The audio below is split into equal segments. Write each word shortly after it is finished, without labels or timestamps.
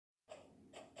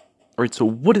Alright, so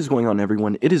what is going on,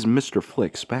 everyone? It is Mr.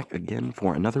 Flicks back again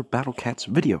for another Battle Cats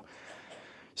video.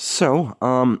 So,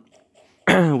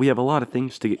 we have a lot of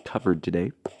things to get covered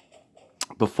today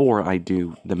before I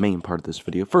do the main part of this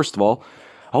video. First of all,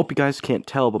 I hope you guys can't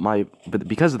tell, but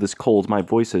because of this cold, my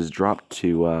voice has dropped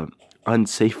to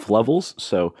unsafe levels,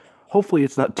 so hopefully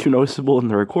it's not too noticeable in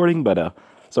the recording, but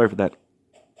sorry for that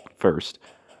first.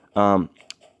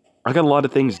 I got a lot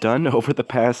of things done over the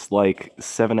past, like,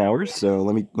 7 hours, so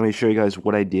let me show you guys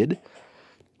what I did.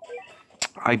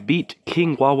 I beat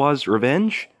King Wawa's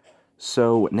Revenge,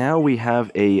 so now we have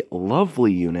a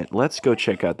lovely unit. Let's go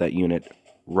check out that unit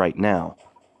right now.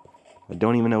 I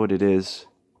don't even know what it is.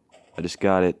 I just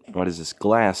got it. What is this?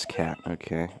 Glass Cat.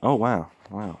 Okay. Oh, wow.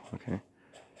 Wow. Okay.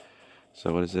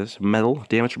 So what is this? Metal.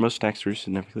 Damage for most attacks reduced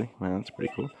significantly. Wow, that's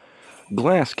pretty cool.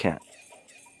 Glass Cat.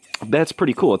 That's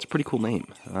pretty cool. It's a pretty cool name.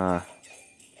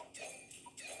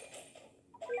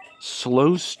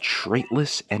 Slows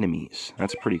traitless enemies.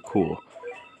 That's pretty cool.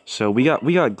 So we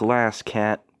got Glass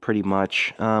Cat pretty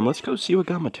much. Let's go see what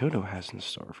Matador has in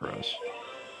store for us.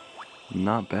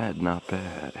 Not bad, not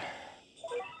bad.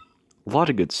 A lot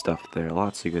of good stuff there.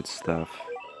 Lots of good stuff.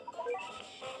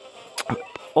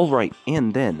 Alright,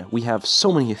 and then we have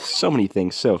so many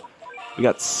things. So we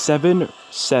got seven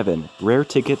rare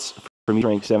tickets from each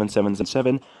rank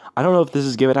 777. I don't know if this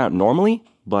is given out normally,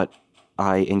 but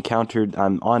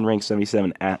I'm on rank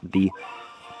 77 at the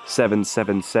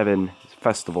 777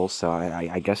 festival, so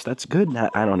I guess that's good.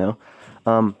 I don't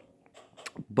know.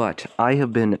 But I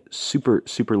have been super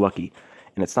lucky,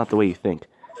 and it's not the way you think.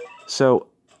 So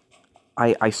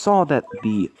I saw that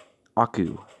the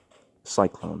Aku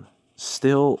cyclone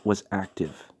still was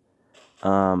active.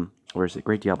 Where is it?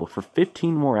 Great Diablo for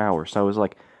 15 more hours. So I was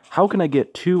like, how can I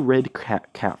get 2 red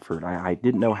cat fruit? I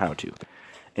didn't know how to.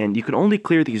 And you can only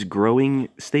clear these growing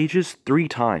stages 3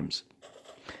 times.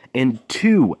 And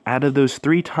 2 out of those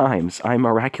 3 times, I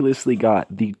miraculously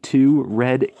got the 2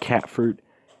 red cat fruit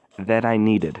that I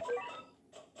needed.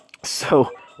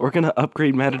 So, we're going to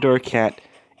upgrade Matador Cat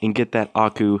and get that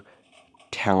Aku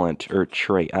talent, or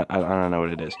trait. I don't know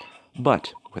what it is.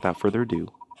 But, without further ado,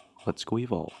 let's go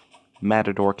evolve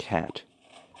Matador Cat.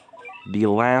 The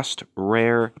last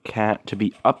rare cat to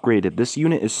be upgraded. This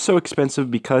unit is so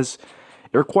expensive because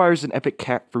it requires an epic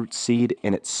cat fruit seed,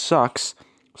 and it sucks.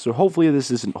 So hopefully this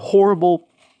isn't horrible.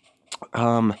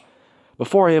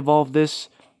 Before I evolve this,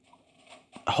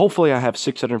 hopefully I have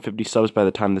 650 subs by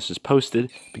the time this is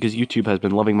posted, because YouTube has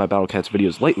been loving my Battle Cats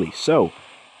videos lately. So,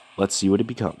 let's see what it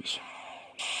becomes.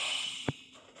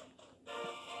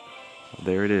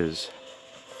 There it is.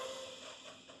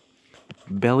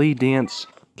 Belly Dance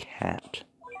Cat.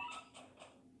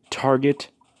 Target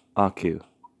Aku.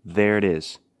 There it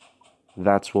is.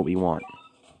 That's what we want.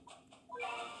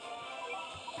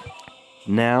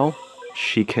 Now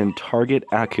she can target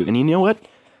Aku, and you know what?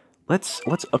 Let's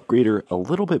upgrade her a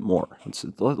little bit more.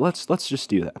 Let's just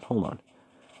do that. Hold on.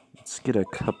 Let's get a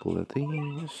couple of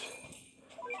these.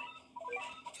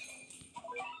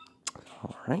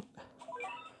 All right.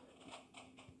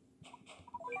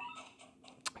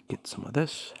 Get some of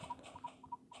this.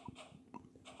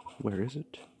 Where is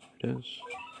it? There it is.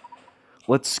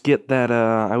 Let's get that,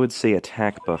 I would say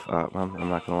attack buff up. I'm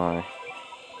not gonna lie.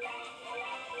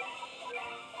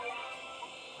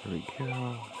 There we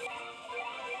go.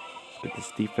 Let's get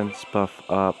this defense buff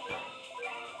up.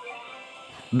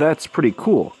 That's pretty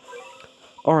cool.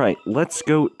 Alright, let's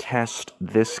go test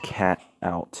this cat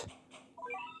out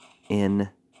in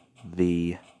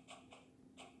the...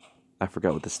 I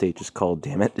forgot what the stage is called,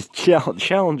 damn it.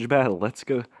 Challenge battle. Let's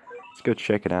go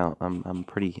check it out. I'm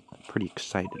pretty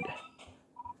excited.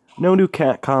 No new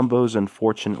cat combos,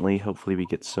 unfortunately. Hopefully we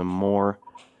get some more.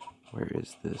 Where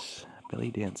is this?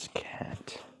 Belly Dance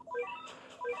Cat.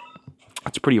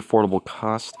 It's a pretty affordable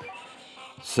cost.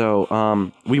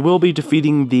 So, we will be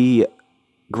defeating the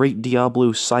Great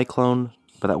Diablo Cyclone,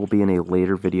 but that will be in a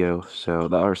later video. So,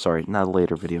 or sorry, not a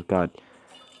later video. God.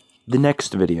 The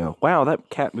next video. Wow, that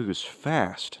cat moves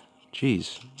fast.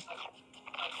 Jeez.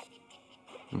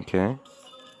 Okay.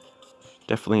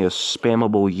 Definitely a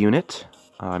spammable unit.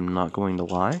 I'm not going to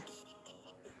lie.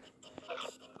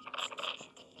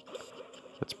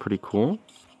 That's pretty cool.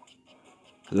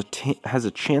 Has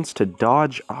a chance to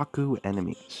dodge Aku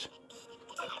enemies.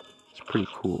 It's pretty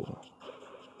cool.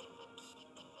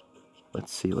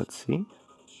 Let's see.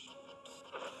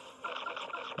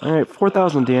 Alright,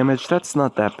 4,000 damage. That's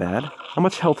not that bad. How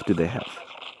much health do they have?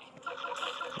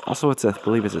 Also, I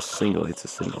believe it's a single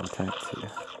attack too.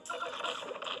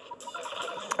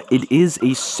 It is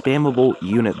a spammable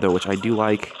unit, though, which I do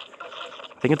like.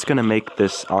 I think it's going to make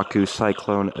this Aku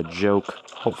Cyclone a joke.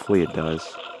 Hopefully it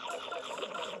does.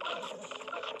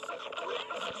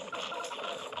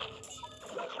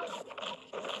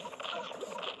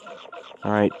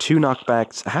 Alright, 2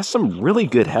 knockbacks. Has some really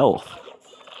good health.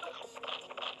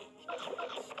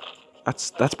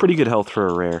 That's pretty good health for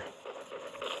a rare.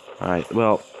 Alright,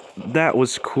 well, that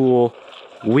was cool.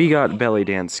 We got Belly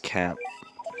Dance Cap.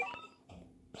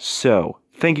 So,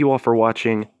 thank you all for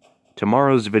watching.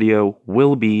 Tomorrow's video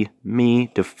will be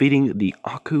me defeating the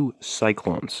Aku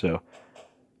Cyclone. So,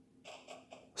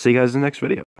 see you guys in the next video.